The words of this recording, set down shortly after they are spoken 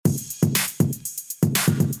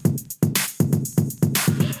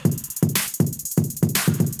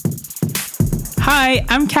Hi,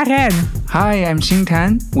 I'm Karen. Hi, I'm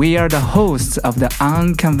Xingtan. We are the hosts of the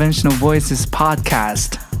Unconventional Voices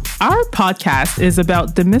podcast. Our podcast is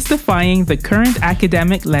about demystifying the current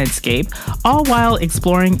academic landscape, all while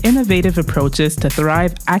exploring innovative approaches to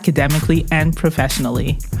thrive academically and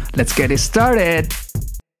professionally. Let's get it started.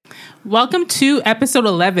 Welcome to episode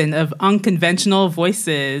 11 of Unconventional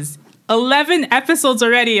Voices. 11 episodes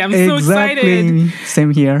already. I'm so excited.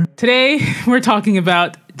 Same here. Today, we're talking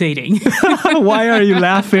about dating. Why are you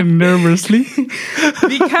laughing nervously?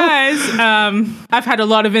 Because I've had a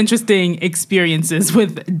lot of interesting experiences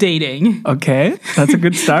with dating. Okay, that's a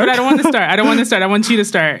good start. But I don't want to start. I want you to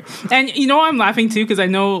start. And you know I'm laughing too because I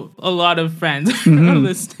know a lot of friends are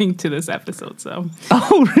listening to this episode. So.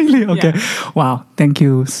 Oh, really? Okay. Yeah. Wow. Thank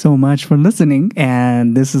you so much for listening.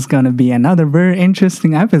 And this is going to be another very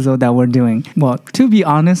interesting episode that we're doing. Well, to be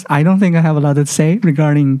honest, I don't think I have a lot to say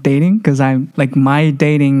regarding dating because I'm like my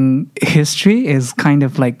dating history is kind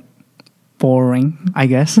of like boring, I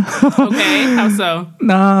guess. Okay, how so?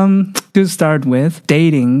 To start with,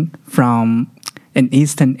 dating from an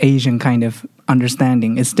Eastern Asian kind of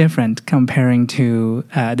understanding is different comparing to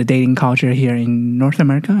the dating culture here in North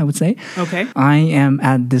America, I would say. Okay. I am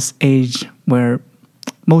at this age where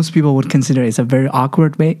most people would consider it's a very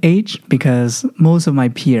awkward age because most of my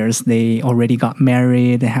peers, they already got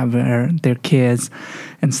married, they have their kids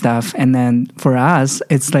and stuff. And then for us,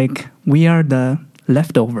 it's like we are the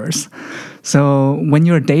leftovers. So when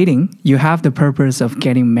you're dating, you have the purpose of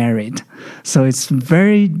getting married. So it's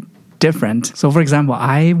very different. So for example,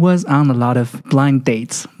 I was on a lot of blind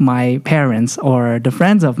dates. My parents or the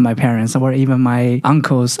friends of my parents or even my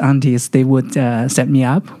uncles, aunties, they would set me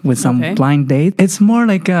up with some blind date. It's more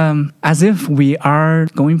like as if we are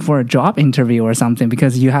going for a job interview or something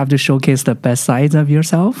because you have to showcase the best sides of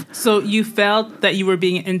yourself. So you felt that you were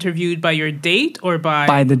being interviewed by your date or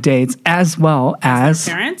by the dates as well as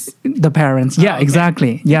parents? The parents. Yeah,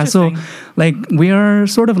 exactly. Yeah, so like we are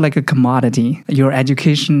sort of like a commodity. Your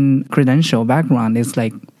education credential background is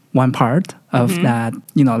like one part of that,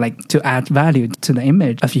 you know, like to add value to the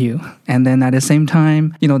image of you. And then at the same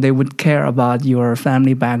time, you know, they would care about your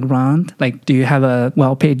family background. Like, do you have a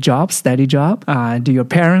well-paid job, steady job? Do your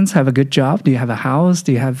parents have a good job? Do you have a house?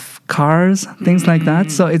 Do you have cars? Things like that.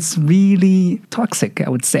 So it's really toxic, I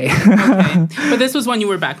would say. Okay. But this was when you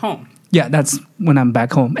were back home. Yeah, that's when I'm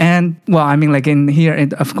back home. And well, I mean, like in here,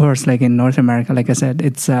 of course, like in North America, like I said,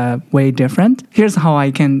 it's way different. Here's how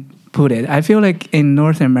I can put it. I feel like in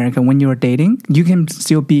North America, when you're dating, you can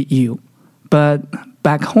still be you. But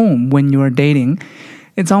back home, when you're dating,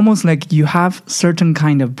 it's almost like you have certain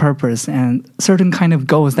kind of purpose and certain kind of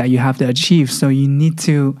goals that you have to achieve. So you need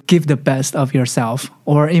to give the best of yourself.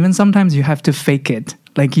 Or even sometimes you have to fake it.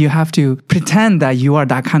 Like you have to pretend that you are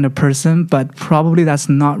that kind of person, but probably that's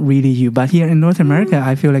not really you. But here in North America,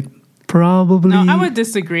 I feel like probably... No, I would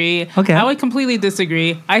disagree. Okay. I would completely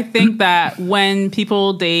disagree. I think that when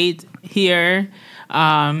people date here,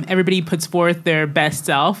 everybody puts forth their best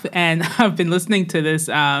self. And I've been listening to this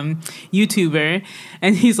YouTuber,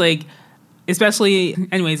 and he's like, especially,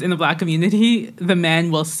 anyways, in the Black community, the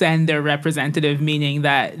men will send their representative, meaning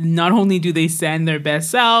that not only do they send their best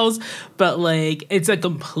selves, but like it's a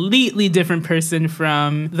completely different person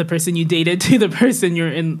from the person you dated to the person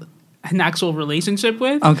you're in an actual relationship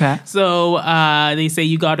with. Okay. So they say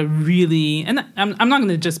you got to really, and I'm not going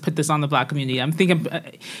to just put this on the Black community. I'm thinking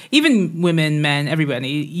even women, men, everybody,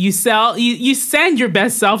 you send your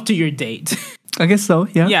best self to your date. I guess so,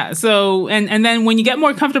 yeah. Yeah, so, and then when you get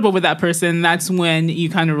more comfortable with that person, that's when you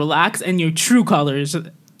kind of relax and your true colors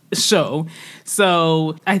show.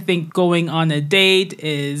 So I think going on a date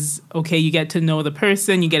is, okay, you get to know the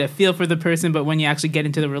person, you get a feel for the person, but when you actually get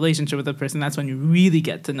into the relationship with the person, that's when you really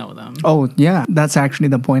get to know them. Oh, yeah, that's actually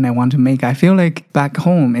the point I want to make. I feel like back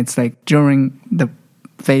home, it's like during the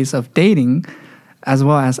phase of dating, as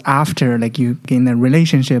well as after, like you in a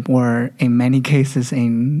relationship, or in many cases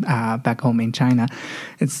in back home in China,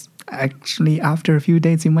 it's actually after a few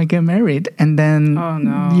dates you might get married, and then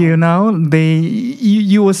you know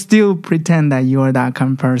you will still pretend that you are that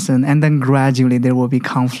kind of person, and then gradually there will be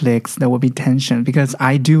conflicts, there will be tension, because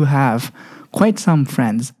I do have quite some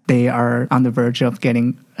friends, they are on the verge of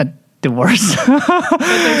getting a divorce. But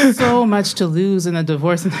there's so much to lose in a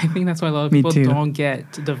divorce, and I think that's why a lot of people don't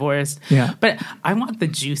get divorced. Yeah. But I want the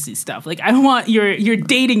juicy stuff. Like, I want your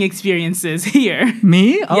dating experiences here.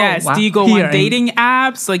 Me? Oh, yes. wow. Do you go on dating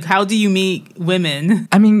apps? Like, how do you meet women?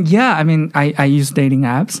 I mean, I use dating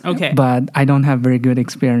apps. Okay. But I don't have very good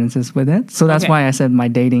experiences with it. So that's why I said my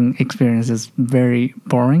dating experience is very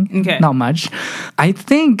boring. Okay. Not much. I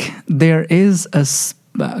think there is a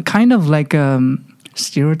kind of like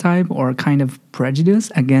stereotype or kind of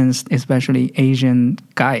prejudice against especially Asian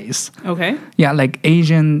guys. Okay. Yeah, like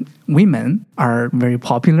Asian women are very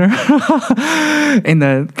popular in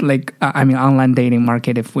the online dating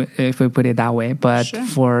market if we put it that way. But Sure.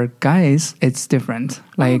 for guys, it's different.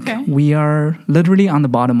 Like Okay. we are literally on the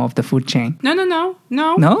bottom of the food chain. No. No?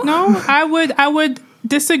 I would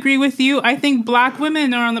disagree with you. I think Black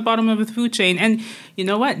women are on the bottom of the food chain. And you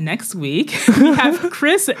know what? Next week we have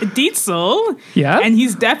Chris Dietzel. Yeah. And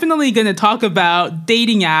he's definitely going to talk about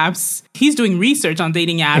dating apps. He's doing research on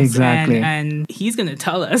dating apps. Exactly. And he's going to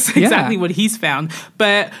tell us exactly what he's found.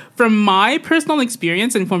 But from my personal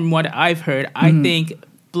experience and from what I've heard, I think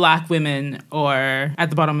Black women are at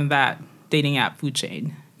the bottom of that dating app food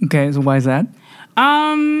chain. Okay, so why is that?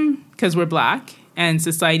 Because we're Black. And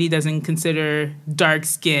society doesn't consider dark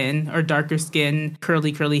skin or darker skin,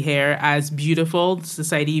 curly hair as beautiful.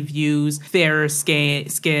 Society views fairer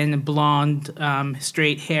skin, blonde,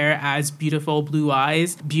 straight hair as beautiful, blue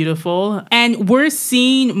eyes, beautiful. And we're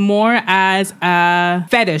seen more as a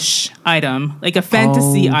fetish item, like a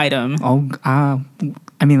fantasy item.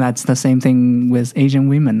 I mean, that's the same thing with Asian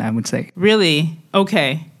women, I would say. Really?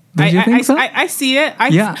 Okay. Don't you think so? I see it.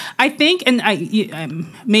 I think, and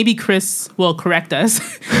maybe Chris will correct us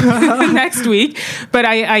next week, but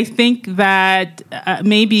I think that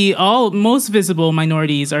most visible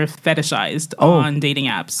minorities are fetishized on dating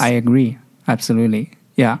apps. I agree. Absolutely.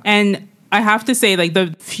 Yeah. And I have to say, like,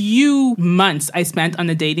 the few months I spent on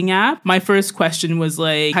a dating app, my first question was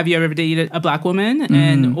like, have you ever dated a Black woman?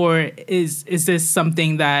 And or is this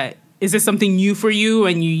something new for you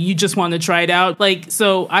and you just want to try it out? Like,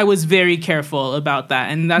 so I was very careful about that.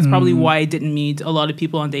 And that's probably why I didn't meet a lot of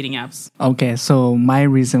people on dating apps. Okay, so my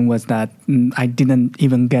reason was that I didn't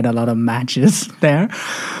even get a lot of matches there.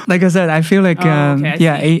 Like I said, I feel like,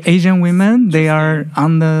 Asian women, they are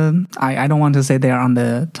on the, I don't want to say they are on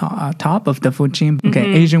the top of the food chain. Okay,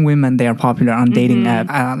 Asian women, they are popular on dating app.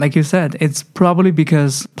 Like you said, it's probably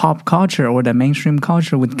because pop culture or the mainstream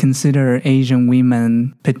culture would consider Asian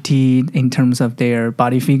women petite in terms of their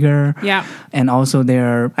body figure. Yeah. And also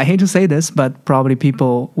I hate to say this, but probably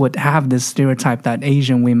people would have this stereotype that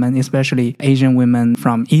Asian women, especially Asian women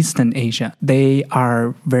from Eastern Asia, they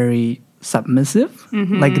are very submissive.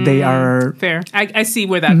 Like they are... Fair. I see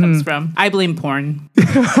where that comes from. I blame porn.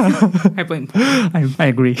 I blame porn. I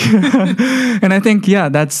agree. And I think,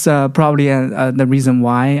 that's probably the reason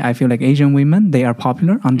why I feel like Asian women, they are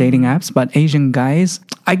popular on dating apps, but Asian guys,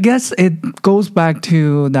 I guess it goes back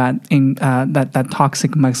to that that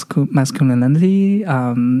toxic masculinity,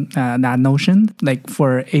 that notion. Like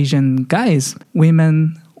for Asian guys,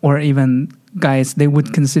 women or even guys, they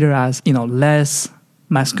would consider us, less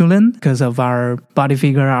masculine because of our body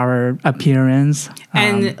figure, our appearance.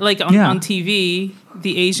 And on TV,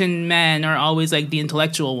 the Asian men are always like the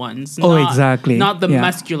intellectual ones. Exactly. Not the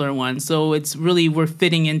muscular ones. So it's really, we're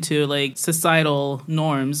fitting into like societal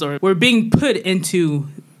norms, or we're being put into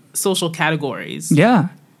social categories. Yeah.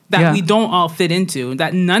 That we don't all fit into,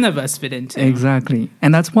 that none of us fit into. Exactly.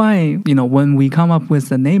 And that's why, when we come up with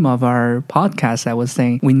the name of our podcast, I was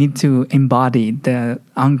saying we need to embody the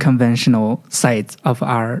unconventional sides of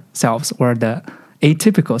ourselves or the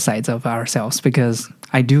atypical sides of ourselves, because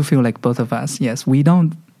I do feel like both of us, yes, we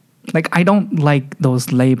don't, I don't like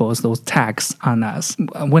those labels, those tags on us.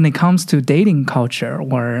 When it comes to dating culture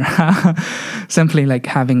or simply like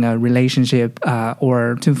having a relationship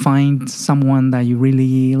or to find someone that you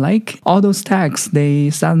really like, all those tags,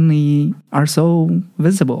 they suddenly are so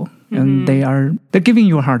visible. And they're giving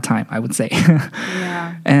you a hard time, I would say.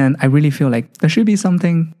 Yeah. And I really feel like there should be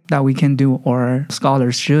something that we can do, or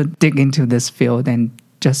scholars should dig into this field and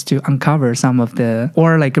just to uncover some of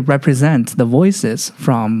represent the voices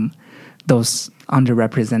from those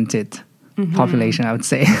underrepresented population, I would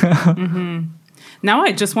say. Now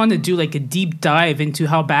I just want to do like a deep dive into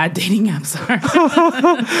how bad dating apps are.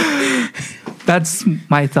 That's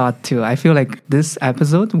my thought too. I feel like this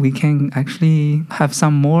episode, we can actually have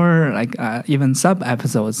some more even sub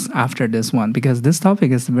episodes after this one, because this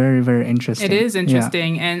topic is very, very interesting. It is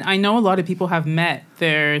interesting. Yeah. And I know a lot of people have met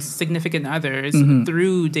their significant others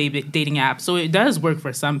through dating apps. So it does work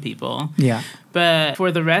for some people. Yeah. But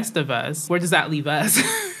for the rest of us, where does that leave us?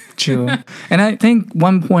 True. And I think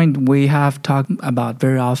one point we have talked about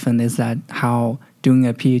very often is that how doing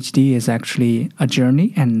a PhD is actually a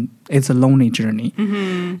journey, and it's a lonely journey.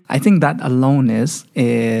 I think that aloneness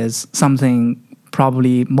is something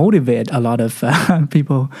probably motivate a lot of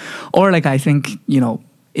people. Or I think,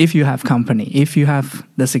 if you have company, if you have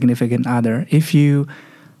the significant other, if you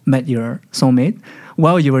met your soulmate,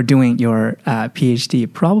 while you were doing your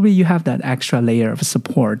PhD, probably you have that extra layer of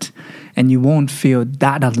support, and you won't feel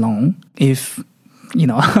that alone if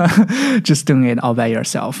just doing it all by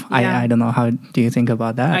yourself. Yeah. I don't know, how do you think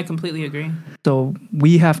about that? I completely agree. So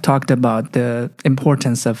we have talked about the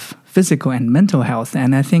importance of physical and mental health.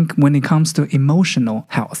 And I think when it comes to emotional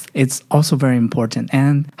health, it's also very important.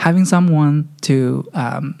 And having someone to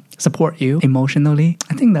support you emotionally,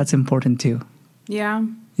 I think that's important too. Yeah,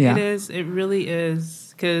 Yeah. it is. It really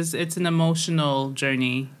is. Because it's an emotional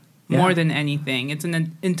journey more than anything. It's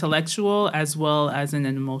an intellectual as well as an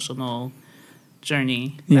emotional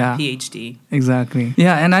journey, PhD. Exactly.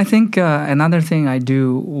 Yeah, and I think another thing I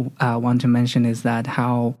do want to mention is that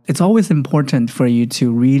how it's always important for you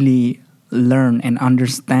to really learn and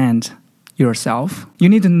understand yourself. You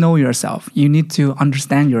need to know yourself. You need to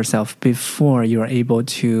understand yourself before you're able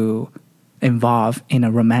to involve in a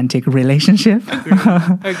romantic relationship.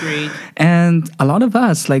 Agreed. And a lot of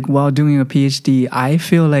us, like while doing a PhD, I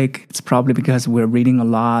feel like it's probably because we're reading a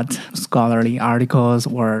lot scholarly articles,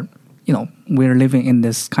 or we're living in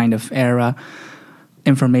this kind of era.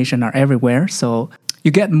 Information are everywhere. So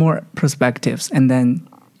you get more perspectives, and then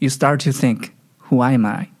you start to think, who am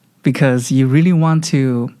I? Because you really want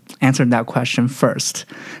to answer that question first.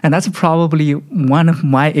 And that's probably one of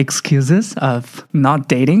my excuses of not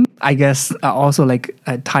dating. I guess also like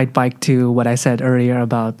tied back to what I said earlier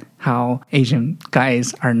about how Asian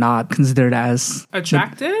guys are not considered as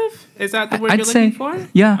attractive. Is that the word I'd you're say, looking for?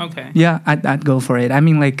 Yeah. Okay. Yeah, I'd go for it. I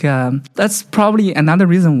mean, like, that's probably another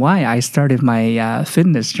reason why I started my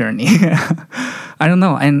fitness journey. I don't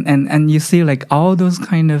know. And you see, like, all those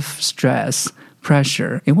kind of stress,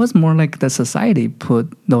 pressure, it was more like the society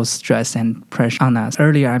put those stress and pressure on us.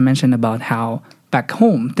 Earlier, I mentioned about how back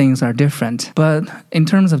home, things are different. But in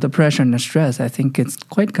terms of the pressure and the stress, I think it's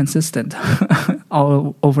quite consistent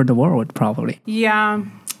all over the world, probably. Yeah.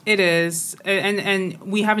 It is, and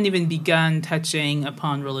we haven't even begun touching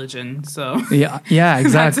upon religion. So yeah,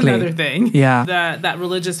 exactly. That's another thing. Yeah, that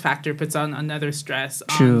religious factor puts on another stress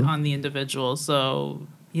on the individual. So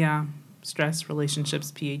yeah, stress,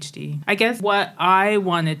 relationships, PhD. I guess what I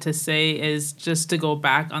wanted to say is just to go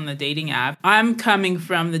back on the dating app. I'm coming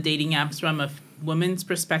from the dating apps from a woman's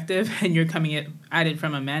perspective, and you're coming at it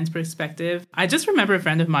from a man's perspective. I just remember a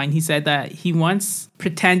friend of mine, he said that he once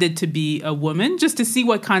pretended to be a woman just to see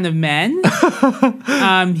what kind of men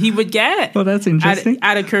he would get. Well, that's interesting.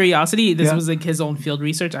 Out of curiosity. This was like his own field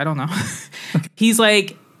research. I don't know. He's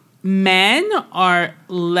like, men are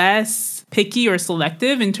less picky or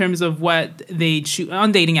selective in terms of what they choose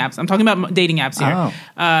on dating apps. I'm talking about dating apps here.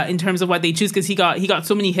 In terms of what they choose, because he got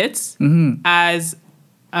so many hits as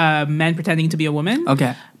men pretending to be a woman.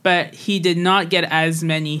 Okay. But he did not get as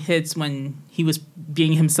many hits when he was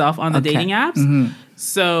being himself on the dating apps.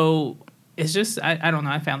 So it's just, I don't know.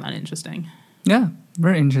 I found that interesting. Yeah,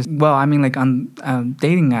 very interesting. Well, I mean, like on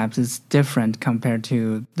dating apps, it's different compared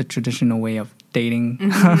to the traditional way of dating.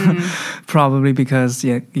 Probably because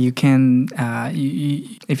you can,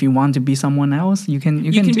 if you want to be someone else, you can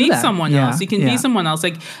be that. Someone else. You can be someone else.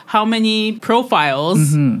 Like how many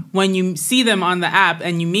profiles when you see them on the app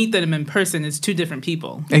and you meet them in person, it's two different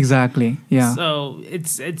people. Exactly. Yeah. So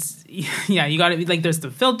it's you got to be like, there's the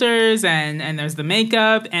filters and there's the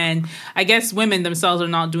makeup, and I guess women themselves are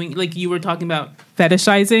not doing, like you were talking about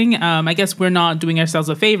fetishizing. I guess we're not doing ourselves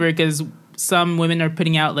a favor because some women are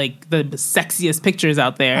putting out like the sexiest pictures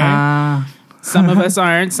out there. Some of us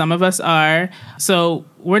aren't. Some of us are. So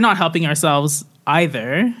we're not helping ourselves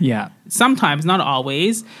either. Yeah. Sometimes, not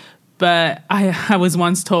always. But I was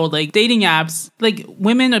once told, like, dating apps, like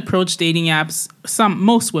women approach dating apps,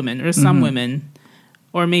 most women or some women,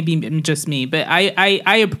 or maybe just me. But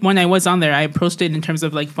I when I was on there, I approached it in terms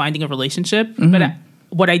of like finding a relationship. But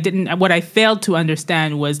what I failed to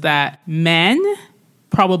understand was that men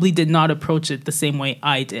probably did not approach it the same way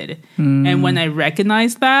I did. And when I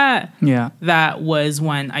recognized that, that was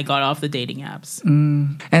when I got off the dating apps.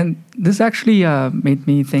 And this actually made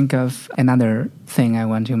me think of another thing I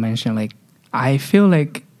want to mention. Like, I feel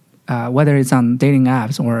like whether it's on dating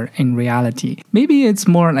apps or in reality, maybe it's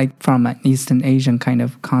more like from an Eastern Asian kind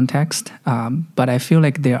of context. But I feel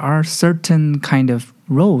like there are certain kind of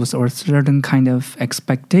roles or certain kind of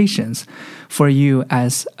expectations for you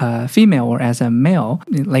as a female or as a male.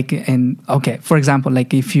 Like for example,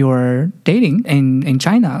 like if you're dating in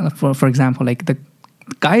China, for example, like the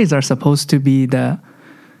guys are supposed to be the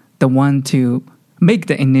one to make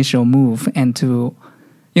the initial move and to,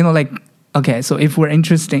 like, okay, so if we're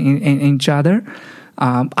interested in each other,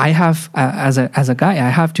 I have, as a guy, I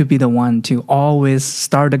have to be the one to always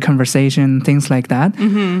start a conversation, things like that.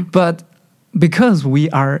 But because we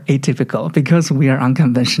are atypical, because we are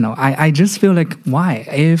unconventional, I just feel like, why?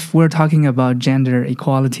 If we're talking about gender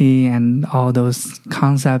equality and all those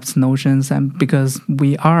concepts, notions, and because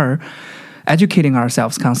we are educating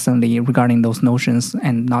ourselves constantly regarding those notions,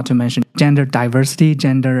 and not to mention gender diversity,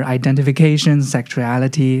 gender identification,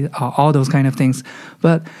 sexuality, all those kind of things.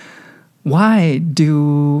 But why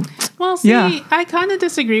do... Well, see, I kind of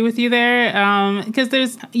disagree with you there,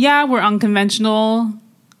 because we're unconventional,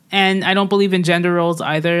 and I don't believe in gender roles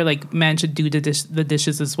either. Like, men should do the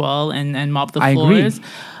dishes as well and mop the floors.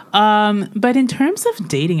 I agree. But in terms of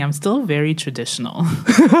dating, I'm still very traditional.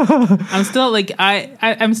 I'm still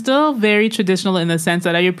I'm still very traditional in the sense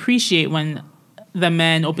that I appreciate when the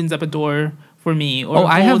man opens up a door for me, or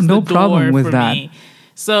I have no problem with that. Me.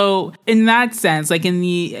 So in that sense, like in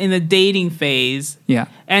the dating phase,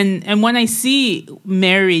 and when I see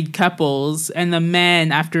married couples and the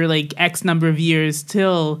man after like X number of years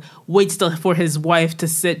still waits for his wife to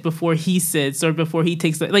sit before he sits or before he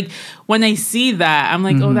takes when I see that, I'm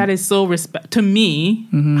like, oh, that is so to me.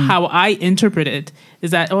 How I interpret it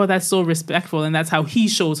is that, oh, that's so respectful, and that's how he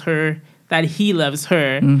shows her that he loves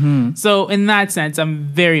her. So in that sense, I'm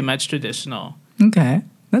very much traditional. Okay.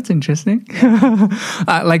 That's interesting.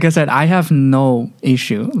 Like I said, I have no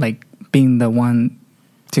issue like being the one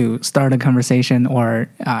to start a conversation or,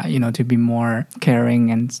 to be more caring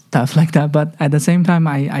and stuff like that. But at the same time,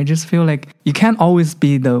 I just feel like you can't always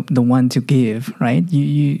be the one to give, right?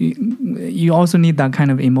 You also need that kind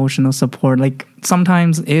of emotional support. Like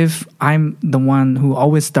sometimes if I'm the one who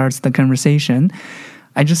always starts the conversation,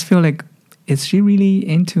 I just feel like, is she really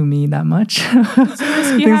into me that much? It's a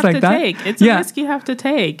risk you have to take. It's a risk you have to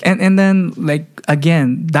take. And then, like,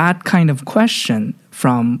 again, that kind of question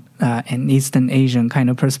from an Eastern Asian kind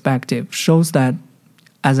of perspective shows that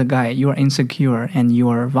as a guy, you are insecure and you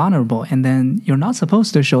are vulnerable. And then you're not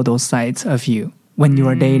supposed to show those sides of you when you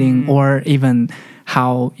are dating, or even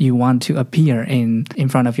how you want to appear in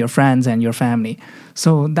front of your friends and your family.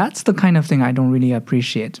 So that's the kind of thing I don't really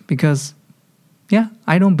appreciate, because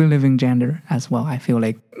I don't believe in gender as well. I feel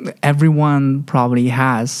like everyone probably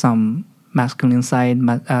has some masculine side,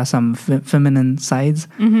 some feminine sides.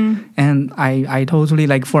 And I totally,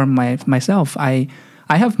 like, for myself, I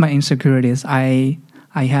have my insecurities. I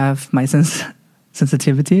have my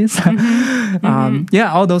sensitivities.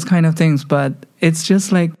 All those kind of things. But it's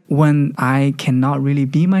just like when I cannot really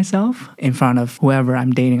be myself in front of whoever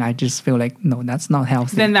I'm dating, I just feel like, no, that's not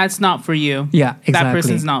healthy. Then that's not for you. Yeah, exactly. That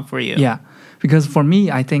person's not for you. Yeah. Because for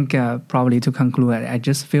me, I think probably to conclude, I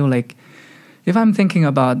just feel like if I'm thinking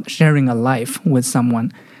about sharing a life with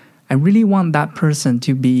someone, I really want that person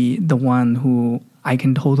to be the one who I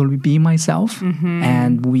can totally be myself.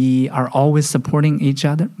 And we are always supporting each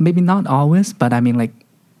other. Maybe not always, but I mean like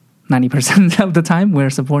 90% of the time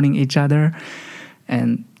we're supporting each other.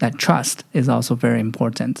 And that trust is also very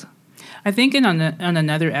important. I think on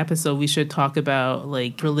another episode, we should talk about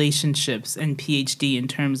like relationships and PhD in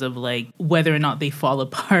terms of like whether or not they fall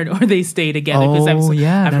apart or they stay together. Because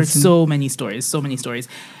I've heard so many stories.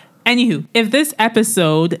 Anywho, if this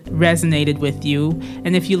episode resonated with you,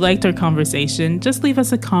 and if you liked our conversation, just leave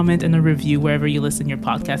us a comment and a review wherever you listen to your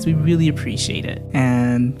podcast. We really appreciate it.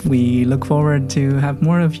 And we look forward to have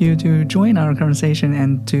more of you to join our conversation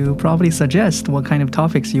and to probably suggest what kind of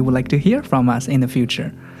topics you would like to hear from us in the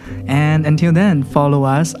future. And until then, follow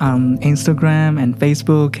us on Instagram and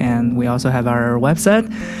Facebook, and we also have our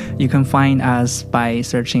website. You can find us by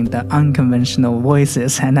searching the Unconventional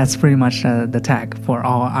Voices, and that's pretty much the tag for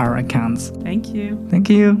all our accounts. Thank you. Thank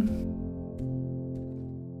you.